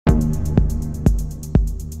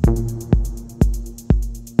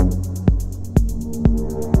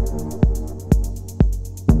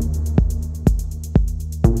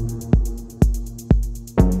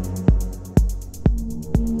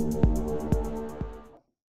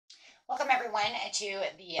everyone to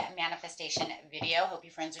the manifestation video. Hope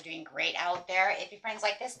you friends are doing great out there. If you friends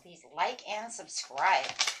like this, please like and subscribe.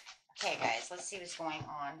 Okay, guys, let's see what's going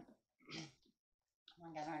on. Come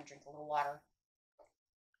on, guys, I'm going to drink a little water.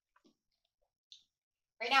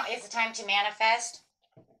 Right now is the time to manifest.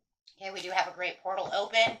 Okay, we do have a great portal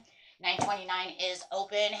open. 929 is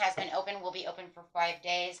open, has been open, will be open for 5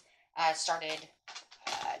 days. Started,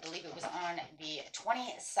 I believe it was on the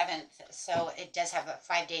 27th, so it does have a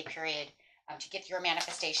 5-day period to get your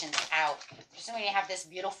manifestations out. So when you have this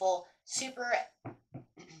beautiful, super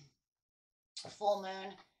full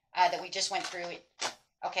moon that we just went through.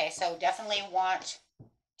 Okay, so definitely want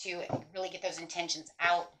to really get those intentions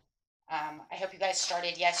out. I hope you guys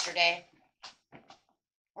started yesterday,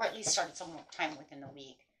 or at least started some time within the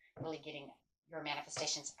week, really getting your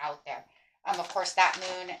manifestations out there. Of course, that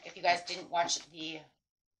moon, if you guys didn't watch the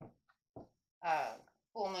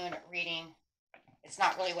full moon reading, it's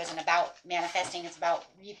not really wasn't about manifesting. It's about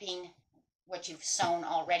reaping what you've sown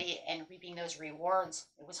already and reaping those rewards.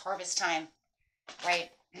 It was harvest time,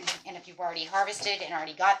 right? And if you've already harvested and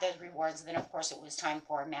already got those rewards, then of course it was time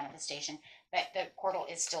for manifestation. But the portal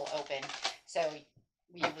is still open, so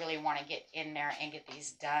we really want to get in there and get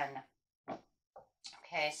these done.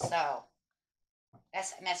 Okay, so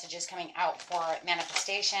that's messages coming out for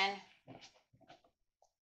manifestation.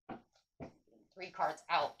 3 cards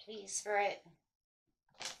out, please, Spirit.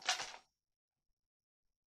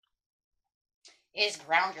 Is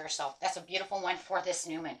ground yourself. That's a beautiful one for this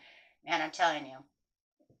new moon. Man, I'm telling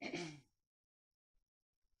you.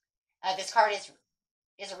 This card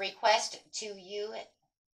is a request to you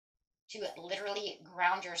to literally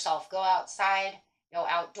ground yourself. Go outside, go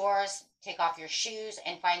outdoors, take off your shoes,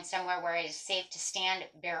 and find somewhere where it is safe to stand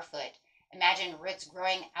barefoot. Imagine roots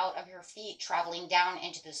growing out of your feet, traveling down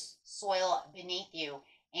into the soil beneath you,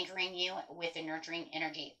 anchoring you with the nurturing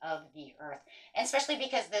energy of the earth. And especially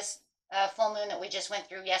because this full moon that we just went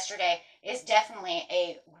through yesterday is definitely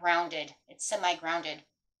a grounded, it's semi-grounded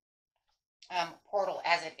portal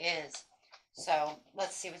as it is. So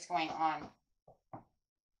let's see what's going on.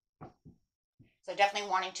 So definitely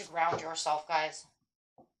wanting to ground yourself, guys.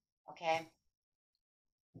 Okay.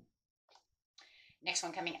 Next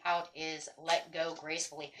one coming out is let go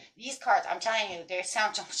gracefully. These cards, I'm telling you, they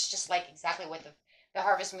sound just like exactly what the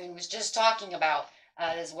Harvest Moon was just talking about.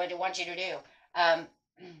 This is what I want you to do.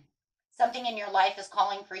 Something in your life is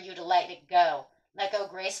calling for you to let it go. Let go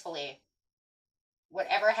gracefully.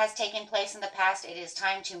 Whatever has taken place in the past, it is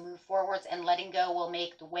time to move forwards, and letting go will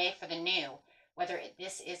make the way for the new. Whether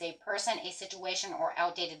this is a person, a situation, or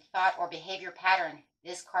outdated thought or behavior pattern,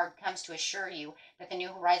 this card comes to assure you that the new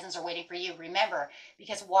horizons are waiting for you. Remember,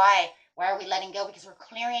 because why? Why are we letting go? Because we're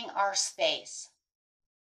clearing our space.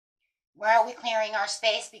 Why are we clearing our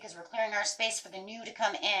space? Because we're clearing our space for the new to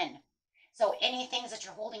come in. So any things that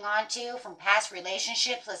you're holding on to from past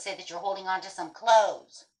relationships, let's say that you're holding on to some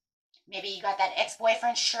clothes. Maybe you got that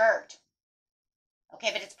ex-boyfriend shirt. Okay,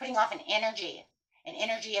 but it's putting off an energy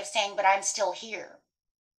of saying, but I'm still here.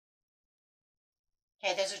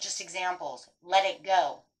 Okay, those are just examples. Let it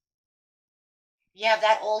go. You have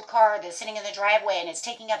that old car that's sitting in the driveway and it's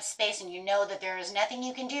taking up space, and you know that there is nothing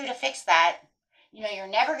you can do to fix that. You know you're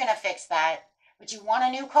never going to fix that, but you want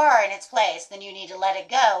a new car in its place, then you need to let it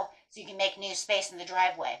go so you can make new space in the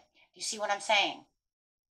driveway. Do you see what I'm saying?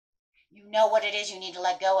 You know what it is you need to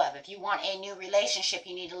let go of. If you want a new relationship,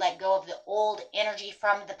 you need to let go of the old energy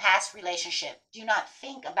from the past relationship. Do not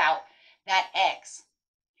think about that ex.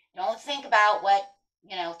 Don't think about what,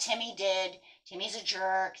 Timmy did. Timmy's a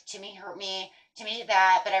jerk. Timmy hurt me. Timmy did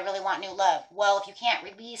that, but I really want new love. Well, if you can't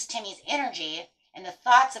release Timmy's energy and the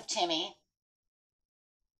thoughts of Timmy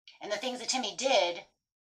and the things that Timmy did,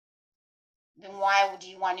 then why would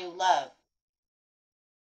you want new love?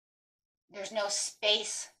 There's no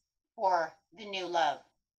space for the new love,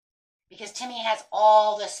 because Timmy has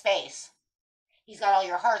all the space. He's got all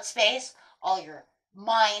your heart space, all your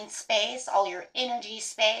mind space, all your energy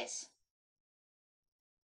space.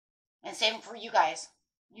 And same for you guys,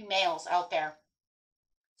 you males out there.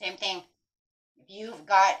 Same thing. If you've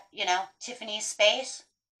got, Tiffany's space,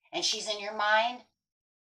 and she's in your mind,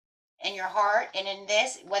 in your heart, and in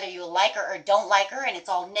this, whether you like her or don't like her, and it's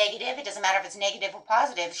all negative, it doesn't matter if it's negative or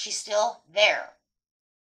positive, she's still there.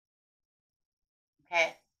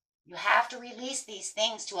 Okay? You have to release these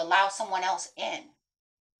things to allow someone else in.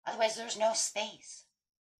 Otherwise, there's no space.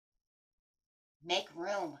 Make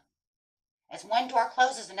room. As one door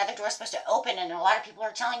closes, another door is supposed to open, and a lot of people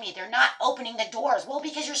are telling me they're not opening the doors. Well,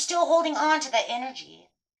 because you're still holding on to the energy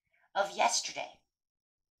of yesterday.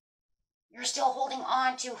 You're still holding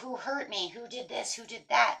on to who hurt me, who did this, who did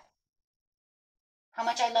that. how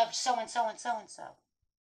much I loved so and so and so and so.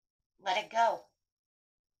 Let it go.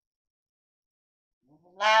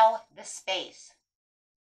 Allow the space.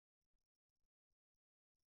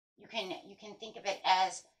 You can think of it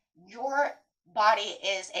as your body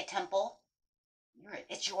is a temple.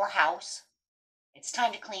 It's your house. It's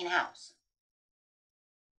time to clean house.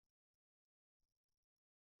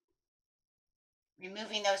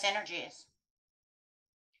 Removing those energies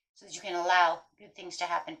so that you can allow good things to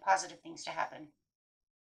happen, positive things to happen.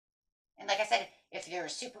 And like I said, if you're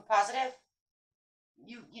super positive,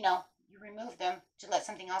 you remove them to let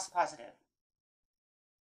something else positive.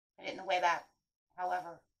 Put it in the way back.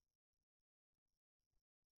 However,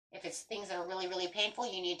 if it's things that are really, really painful,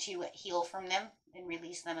 you need to heal from them, then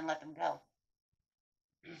release them and let them go.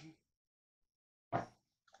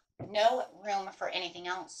 No room for anything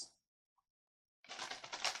else.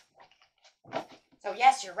 So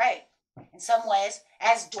yes, you're right. In some ways,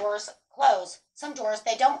 as doors close, some doors,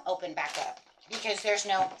 they don't open back up because there's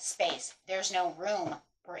no space. There's no room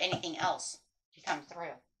for anything else to come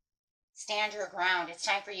through. Stand your ground. It's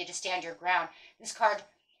time for you to stand your ground. This card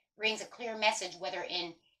brings a clear message, whether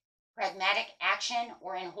in pragmatic action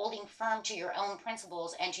or in holding firm to your own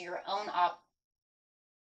principles and to your own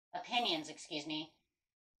opinions,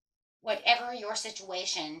 Whatever your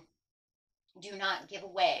situation, do not give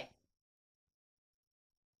away.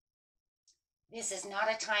 This is not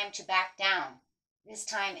a time to back down. This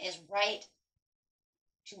time is right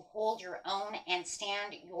to hold your own and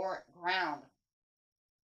stand your ground.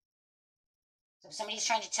 So if somebody's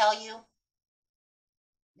trying to tell you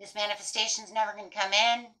this manifestation is never going to come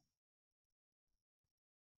in,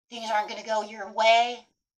 things aren't going to go your way,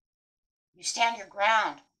 you stand your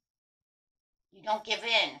ground. You don't give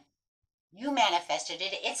in. You manifested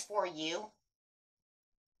it. It's for you.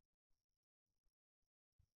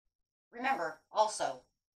 Remember, also,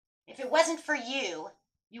 if it wasn't for you,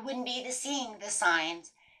 you wouldn't be seeing the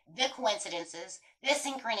signs, the coincidences, the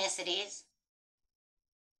synchronicities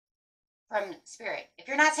from Spirit. If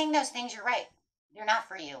you're not seeing those things, you're right. They're not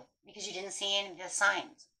for you because you didn't see any of the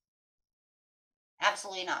signs.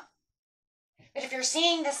 Absolutely not. But if you're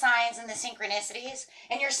seeing the signs and the synchronicities,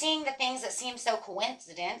 and you're seeing the things that seem so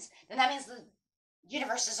coincidence, then that means the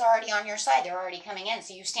universe is already on your side. They're already coming in,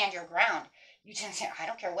 so you stand your ground. You just say, I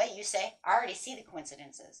don't care what you say. I already see the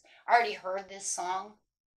coincidences. I already heard this song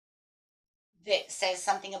that says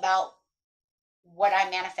something about what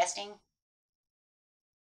I'm manifesting.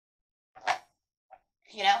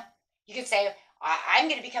 You could say, I'm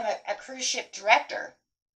going to become a cruise ship director.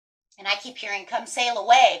 And I keep hearing, come sail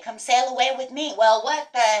away with me. Well, what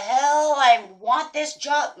the hell? I want this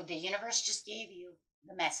job. The universe just gave you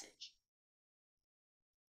the message.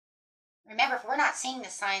 Remember, if we're not seeing the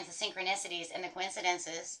signs, the synchronicities, and the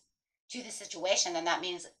coincidences to the situation, then that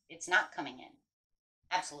means it's not coming in.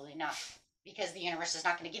 Absolutely not. Because the universe is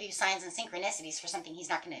not going to give you signs and synchronicities for something he's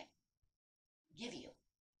not going to give you.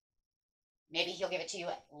 Maybe he'll give it to you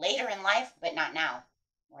later in life, but not now,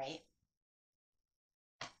 right?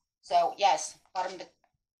 So, yes, bottom of the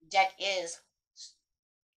deck is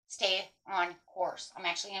stay on course. I'm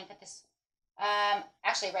actually going to put this,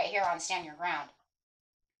 actually right here on stand your ground.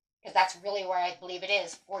 Because that's really where I believe it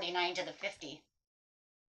is, 49 to the 50.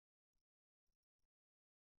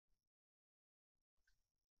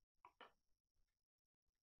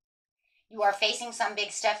 You are facing some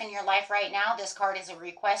big stuff in your life right now. This card is a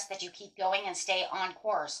request that you keep going and stay on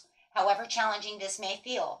course. However challenging this may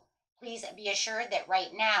feel, please be assured that right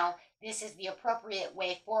now, this is the appropriate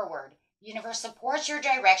way forward. The universe supports your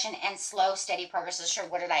direction and slow, steady progress is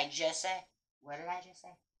assured. What did I just say? What did I just say?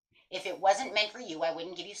 If it wasn't meant for you, I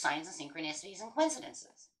wouldn't give you signs and synchronicities and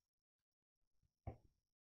coincidences.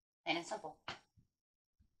 Plain and simple.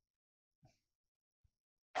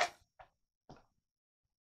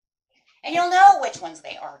 And you'll know which ones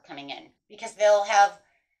they are coming in because they'll have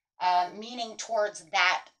meaning towards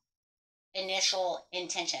that initial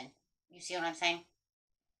intention. You see what I'm saying?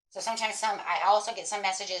 So sometimes I also get some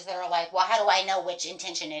messages that are like, well, how do I know which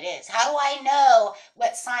intention it is? How do I know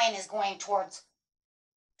what sign is going towards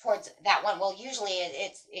that one? Well, usually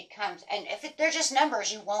it comes, and if they're just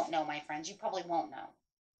numbers, you won't know, my friends. You probably won't know.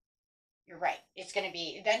 You're right. It's going to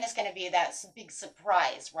be that big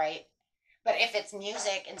surprise, right? But if it's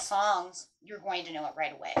music and songs, you're going to know it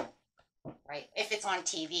right away, right? If it's on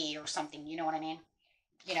TV or something, you know what I mean?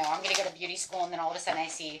 I'm going to go to beauty school, and then all of a sudden I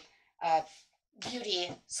see beauty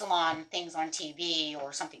salon things on TV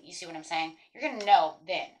or something. You see what I'm saying? You're going to know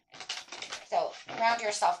then. So ground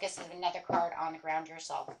yourself. This is another card on the ground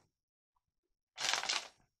yourself.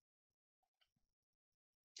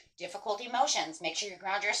 Difficult emotions. Make sure you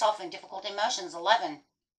ground yourself in difficult emotions. 11.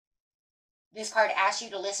 This card asks you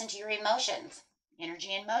to listen to your emotions.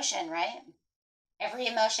 Energy in motion, right? Every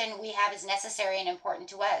emotion we have is necessary and important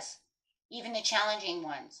to us, even the challenging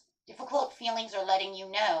ones. Difficult feelings are letting you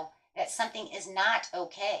know that something is not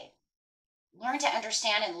okay. Learn to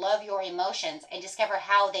understand and love your emotions and discover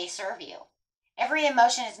how they serve you. Every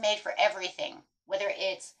emotion is made for everything, whether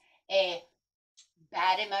it's a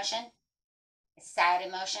bad emotion, a sad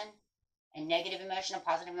emotion, a negative emotion, a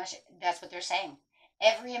positive emotion. That's what they're saying.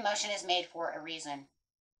 Every emotion is made for a reason.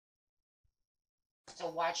 So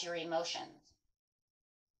watch your emotions.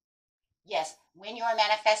 Yes, when you're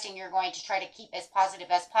manifesting, you're going to try to keep as positive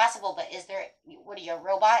as possible, but what are you, a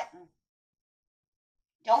robot?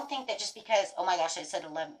 Don't think that just because, oh my gosh, it said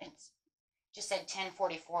 11, it's just said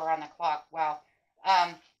 10:44 on the clock. Wow.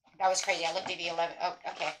 That was crazy. I looked at the 11. Oh,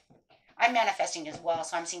 okay. I'm manifesting as well,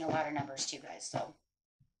 so I'm seeing a lot of numbers too, guys. So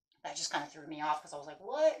that just kind of threw me off because I was like,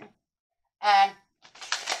 what?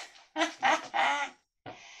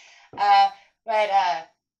 But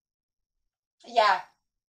yeah.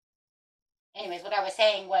 Anyways, what I was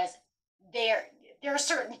saying was there are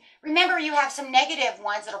certain, remember, you have some negative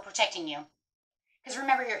ones that are protecting you. Because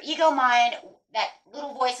remember, your ego mind, that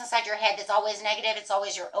little voice inside your head that's always negative, it's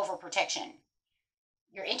always your overprotection.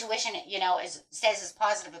 Your intuition, says as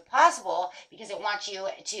positive as possible because it wants you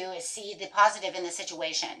to see the positive in the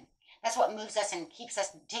situation. That's what moves us and keeps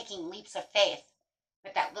us taking leaps of faith.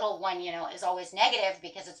 But that little one, is always negative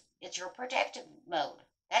because it's your protective mode.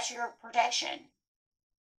 That's your protection.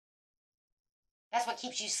 That's what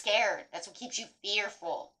keeps you scared. That's what keeps you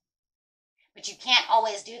fearful. But you can't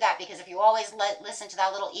always do that because if you always listen to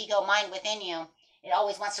that little ego mind within you, it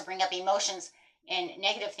always wants to bring up emotions and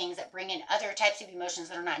negative things that bring in other types of emotions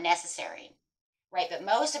that are not necessary, right? But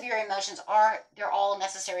most of your emotions they're all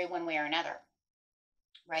necessary one way or another,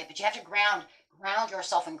 right? But you have to ground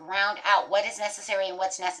yourself and ground out what is necessary and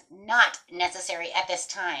what's not necessary at this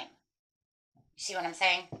time. You see what I'm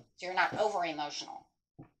saying? So you're not over emotional.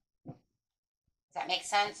 Does that make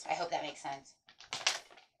sense? I hope that makes sense.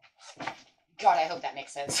 God, I hope that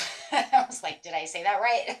makes sense. I was like, did I say that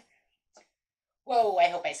right? Whoa, I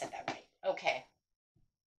hope I said that right. Okay.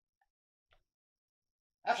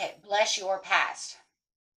 Okay, bless your past.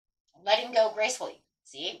 Letting go gracefully.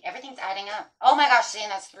 See, everything's adding up. Oh my gosh, see,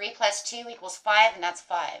 and that's 3 + 2 = 5, and that's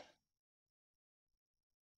 5.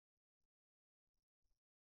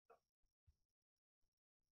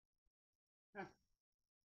 Hmm.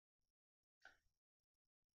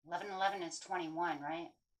 11 is 21, right?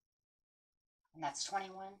 And that's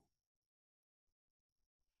 21.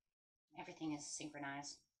 Everything is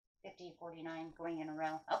synchronized. 50, 49 going in a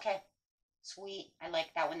row. Okay, sweet. I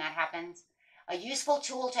like that when that happens. A useful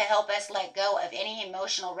tool to help us let go of any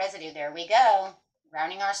emotional residue. There we go.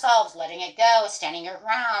 Grounding ourselves, letting it go, standing your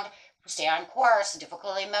ground, stay on course.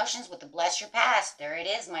 Difficult emotions with the bless your past. There it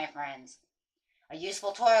is, my friends. A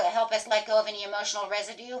useful tool to help us let go of any emotional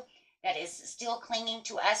residue that is still clinging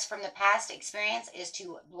to us from the past experience is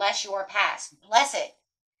to bless your past. Bless it.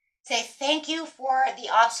 Say thank you for the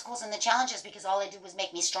obstacles and the challenges because all it did was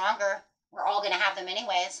make me stronger. We're all going to have them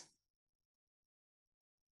anyways.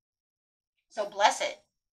 So bless it.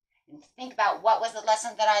 And think about what was the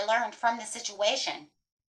lesson that I learned from the situation.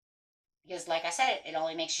 Because like I said, it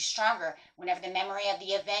only makes you stronger. Whenever the memory of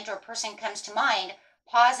the event or person comes to mind,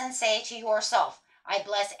 pause and say to yourself, I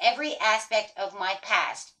bless every aspect of my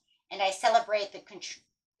past, and I celebrate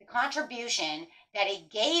the contribution that it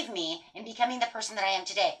gave me in becoming the person that I am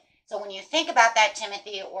today. So when you think about that,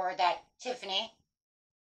 Timothy, or that Tiffany,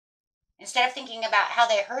 instead of thinking about how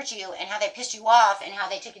they hurt you and how they pissed you off and how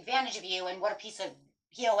they took advantage of you and what a piece of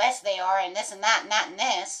POS they are and this and that and that and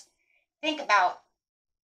this, think about,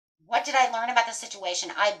 what did I learn about the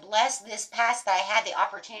situation? I bless this past that I had the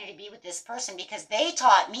opportunity to be with this person because they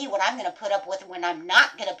taught me what I'm going to put up with and when I'm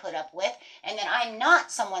not going to put up with, and then I'm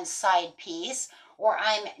not someone's side piece, or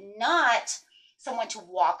I'm not someone to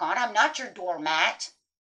walk on. I'm not your doormat.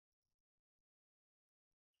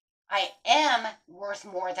 I am worth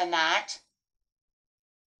more than that.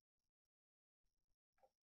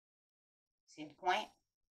 See the point?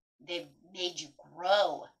 They've made you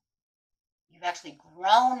grow. You've actually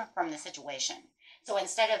grown from the situation. So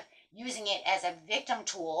instead of using it as a victim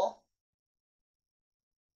tool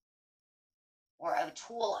or a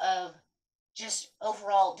tool of just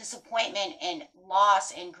overall disappointment and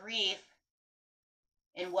loss and grief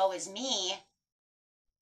and woe is me,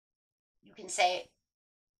 you can say,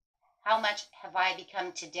 how much have I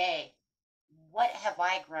become today? What have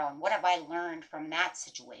I grown? What have I learned from that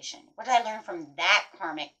situation? What did I learn from that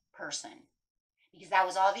karmic person? Because that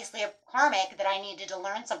was obviously a karmic that I needed to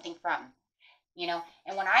learn something from.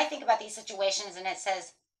 And when I think about these situations and it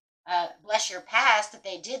says, bless your past that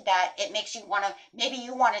they did that, it makes you want to, maybe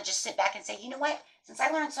you want to just sit back and say, you know what, since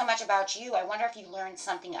I learned so much about you, I wonder if you learned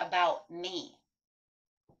something about me.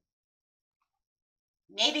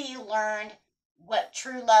 Maybe you learned what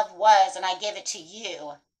true love was and I give it to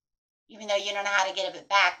you, even though you don't know how to give it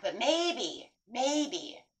back. But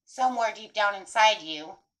maybe somewhere deep down inside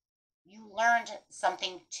you, you learned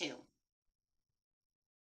something too.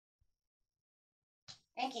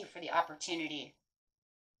 Thank you for the opportunity.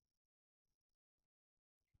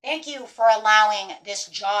 Thank you for allowing this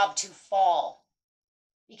job to fall.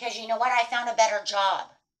 Because you know what? I found a better job.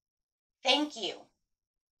 Thank you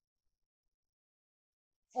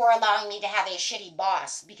for allowing me to have a shitty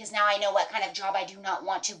boss. Because now I know what kind of job I do not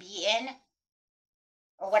want to be in.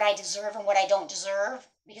 Or what I deserve and what I don't deserve.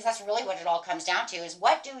 Because that's really what it all comes down to, is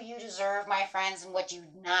what do you deserve, my friends, and what do you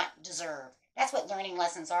not deserve. That's what learning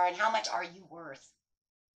lessons are, and how much are you worth.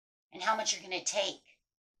 And how much you're going to take.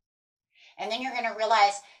 And then you're going to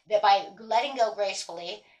realize that by letting go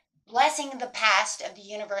gracefully, blessing the past of the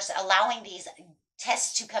universe, allowing these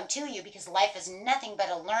tests to come to you, because life is nothing but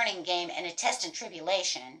a learning game and a test and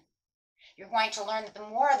tribulation. You're going to learn that the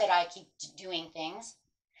more that I keep doing things,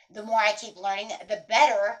 the more I keep learning, the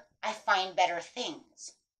better I find better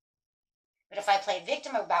things. But if I play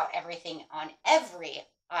victim about everything on every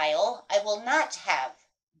aisle, I will not have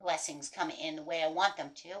blessings come in the way I want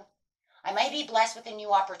them to. I might be blessed with a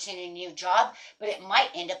new opportunity, a new job, but it might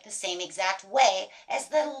end up the same exact way as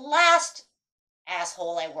the last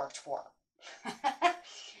asshole I worked for.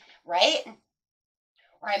 Right?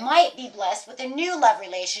 Or I might be blessed with a new love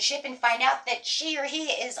relationship and find out that she or he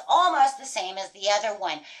is almost the same as the other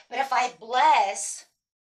one. But if I bless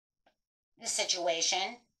the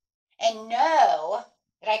situation and know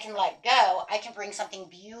that I can let go, I can bring something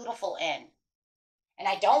beautiful in. And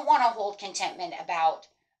I don't want to hold contentment about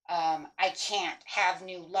I can't have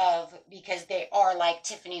new love because they are like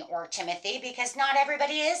Tiffany or Timothy, because not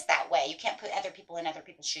everybody is that way. You can't put other people in other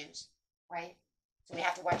people's shoes, right? So we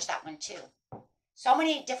have to watch that one too. So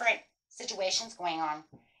many different situations going on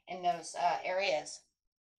in those areas.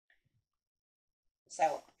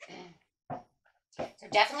 So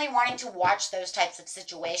definitely wanting to watch those types of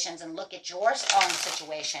situations and look at your own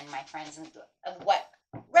situation, my friends, and of what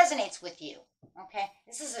resonates with you. Okay,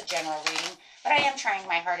 this is a general reading, but I am trying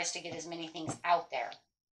my hardest to get as many things out there.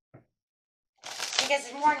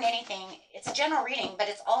 Because more than anything, it's a general reading, but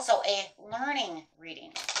it's also a learning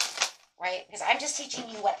reading, right? Because I'm just teaching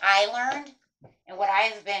you what I learned and what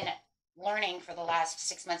I've been learning for the last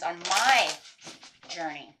 6 months on my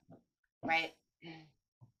journey, right?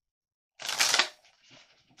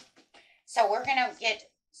 So we're going to get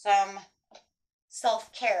some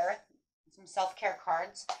self-care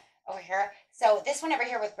cards over here. So this one over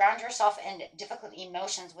here with ground yourself in difficult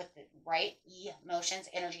emotions with the right emotions,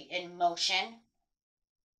 energy in motion,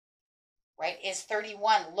 right, is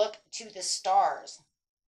 31. Look to the stars.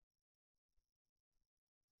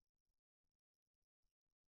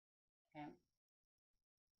 Okay.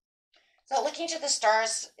 So looking to the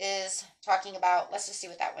stars is talking about, let's just see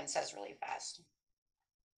what that one says really fast.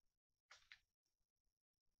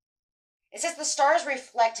 It says the stars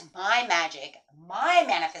reflect my magic, my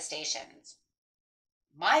manifestations,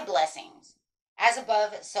 my blessings, as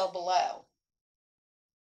above, so below.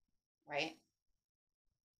 Right?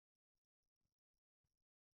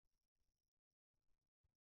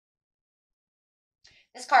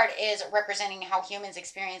 This card is representing how humans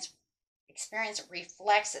experience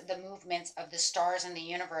reflects the movements of the stars in the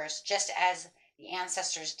universe. Just as the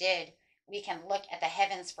ancestors did, we can look at the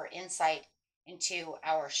heavens for insight into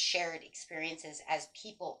our shared experiences as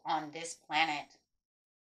people on this planet.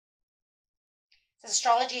 So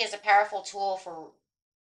astrology is a powerful tool for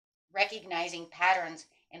recognizing patterns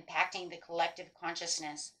impacting the collective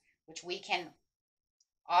consciousness, which we can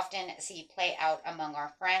often see play out among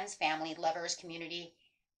our friends, family, lovers, community,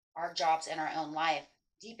 our jobs, and our own life.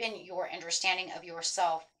 Deepen your understanding of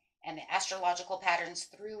yourself and the astrological patterns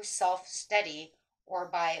through self-study or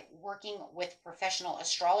by working with professional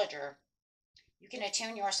astrologer. You can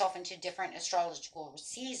attune yourself into different astrological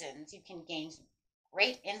seasons. You can gain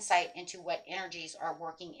great insight into what energies are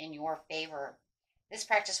working in your favor. This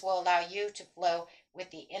practice will allow you to flow with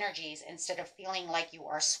the energies instead of feeling like you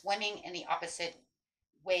are swimming in the opposite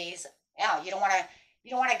ways. Yeah, you don't want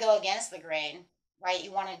to go against the grain, right?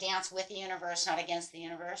 You want to dance with the universe, not against the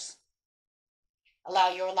universe. Allow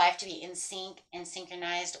your life to be in sync and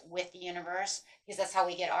synchronized with the universe, because that's how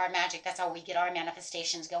we get our magic. That's how we get our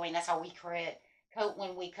manifestations going. That's how we create.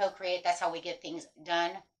 When we co-create, that's how we get things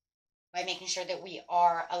done, by making sure that we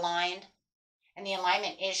are aligned. And the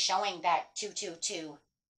alignment is showing that 222,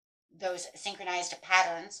 those synchronized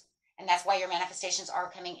patterns And that's why your manifestations are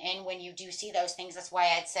coming in when you do see those things. That's why I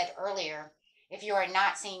had said earlier, if you are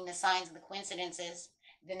not seeing the signs and the coincidences,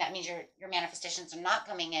 then that means your manifestations are not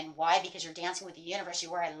coming in. Why? Because you're dancing with the universe.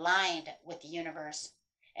 You are aligned with the universe.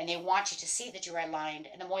 And they want you to see that you're aligned.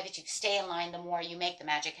 And the more that you stay aligned, the more you make the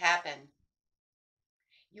magic happen.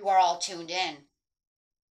 You are all tuned in.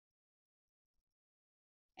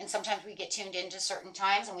 And sometimes we get tuned into certain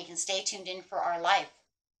times and we can stay tuned in for our life.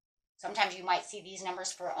 Sometimes you might see these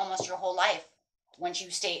numbers for almost your whole life once you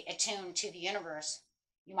stay attuned to the universe.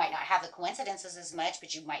 You might not have the coincidences as much,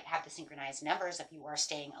 but you might have the synchronized numbers if you are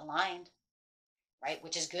staying aligned, right?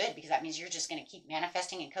 Which is good because that means you're just going to keep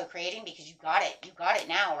manifesting and co-creating because you got it. You got it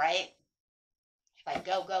now, right? Like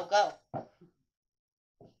go, go, go.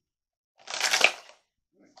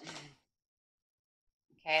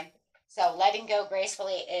 Okay. So letting go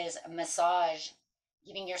gracefully is a massage,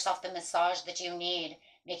 giving yourself the massage that you need,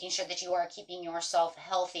 making sure that you are keeping yourself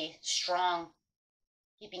healthy, strong,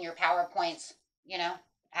 keeping your power points,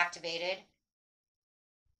 activated,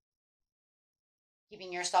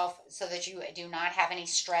 keeping yourself so that you do not have any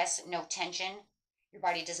stress, no tension. Your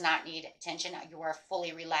body does not need tension. You are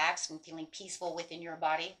fully relaxed and feeling peaceful within your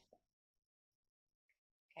body.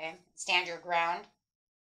 Okay. Stand your ground.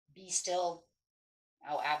 Be still.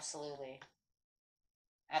 Oh, absolutely.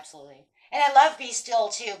 Absolutely. And I love be still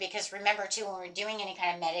too, because remember too, when we're doing any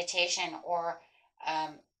kind of meditation or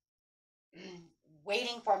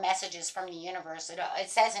waiting for messages from the universe, it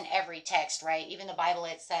says in every text, right? Even the Bible,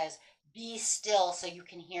 it says, be still so you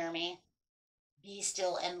can hear me. Be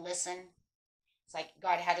still and listen. It's like,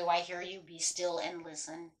 God, how do I hear you? Be still and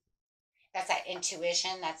listen. That's that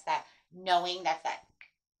intuition. That's that knowing. That's that,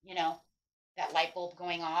 that light bulb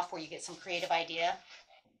going off where you get some creative idea.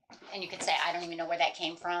 And you could say, I don't even know where that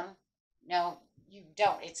came from. No, you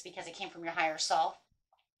don't. It's because it came from your higher self,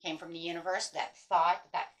 came from the universe, that thought,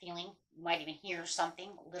 that feeling. You might even hear something,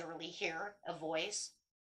 literally hear a voice,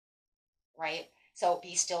 right? So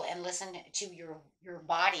be still and listen to your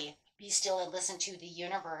body. Be still and listen to the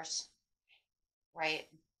universe, right?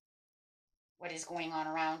 What is going on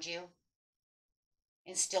around you.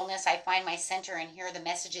 In stillness, I find my center and hear the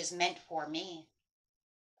messages meant for me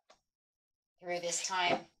through this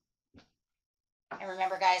time. And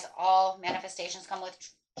remember, guys, all manifestations come with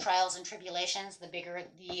trials and tribulations. The bigger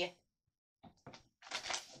the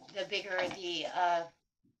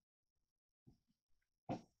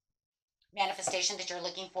manifestation that you're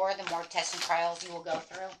looking for, the more tests and trials you will go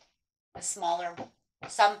through. The smaller,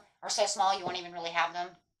 some are so small you won't even really have them.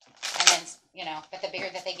 And then, but the bigger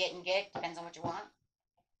that they get, depends on what you want.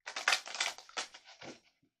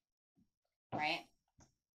 Right?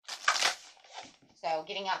 So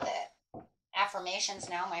getting out the affirmations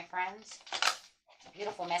now, my friends.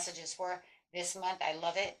 Beautiful messages for this month. I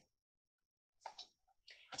love it.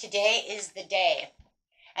 Today is the day.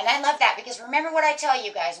 And I love that because remember what I tell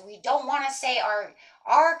you guys. We don't want to say our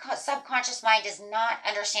subconscious mind does not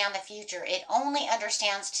understand the future. It only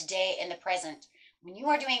understands today and the present. When you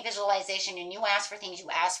are doing visualization and you ask for things you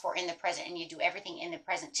ask for in the present and you do everything in the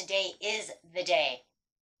present, today is the day.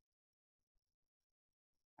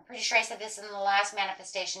 I'm pretty sure I said this in the last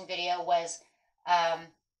manifestation video was, I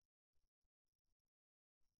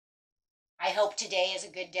hope today is a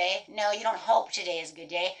good day. No, you don't hope today is a good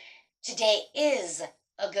day. Today is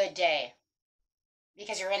a good day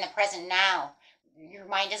because you're in the present now. Your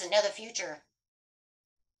mind doesn't know the future.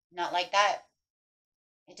 Not like that.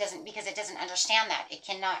 It doesn't, because it doesn't understand that. It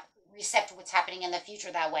cannot accept what's happening in the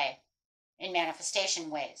future that way, in manifestation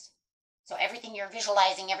ways. So everything you're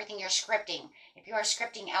visualizing, everything you're scripting, if you are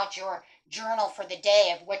scripting out your journal for the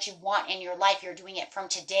day of what you want in your life, you're doing it from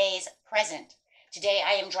today's present. Today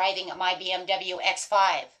I am driving my BMW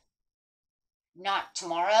X5. Not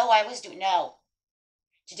tomorrow I was doing, no.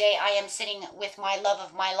 Today I am sitting with my love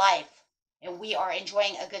of my life and we are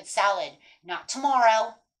enjoying a good salad. Not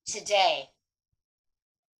tomorrow, today.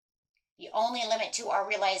 The only limit to our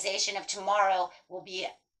realization of tomorrow will be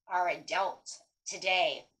our adult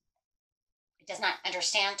today. It does not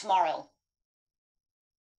understand tomorrow.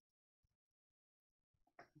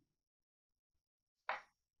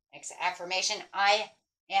 Next affirmation, I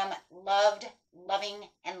am loved, loving,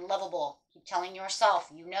 and lovable. Keep telling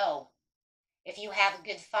yourself, If you have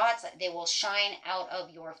good thoughts, they will shine out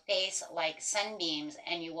of your face like sunbeams,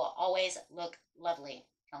 and you will always look lovely.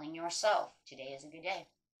 Telling yourself, today is a good day.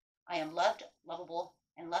 I am loved, lovable,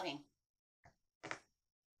 and loving.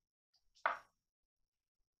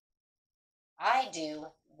 I do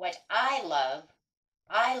what I love.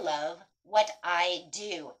 I love what I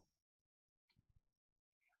do.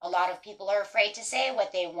 A lot of people are afraid to say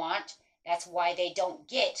what they want. That's why they don't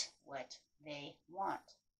get what they want.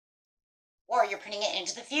 before, you're putting it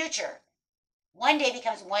into the future. One day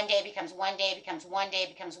becomes one day, becomes one day, becomes one day,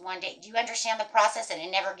 becomes one day. Do you understand the process? And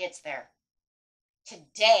it never gets there.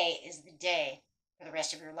 Today is the day for the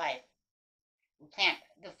rest of your life. You plant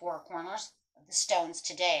the four corners of the stones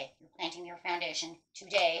today. You're planting your foundation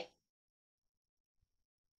today.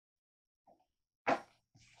 You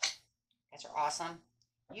guys are awesome.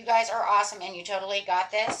 You guys are awesome, and you totally got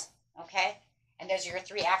this, okay? And those are your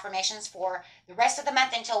 3 affirmations for the rest of the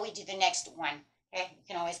month until we do the next one, okay? You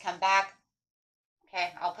can always come back,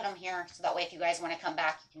 okay? I'll put them here so that way if you guys want to come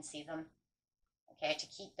back, you can see them, okay, to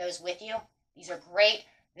keep those with you. These are great.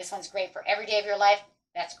 This one's great for every day of your life.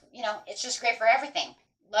 That's, it's just great for everything.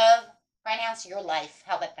 Love, finance, your life.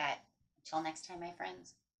 How about that? Until next time, my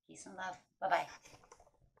friends. Peace and love. Bye-bye.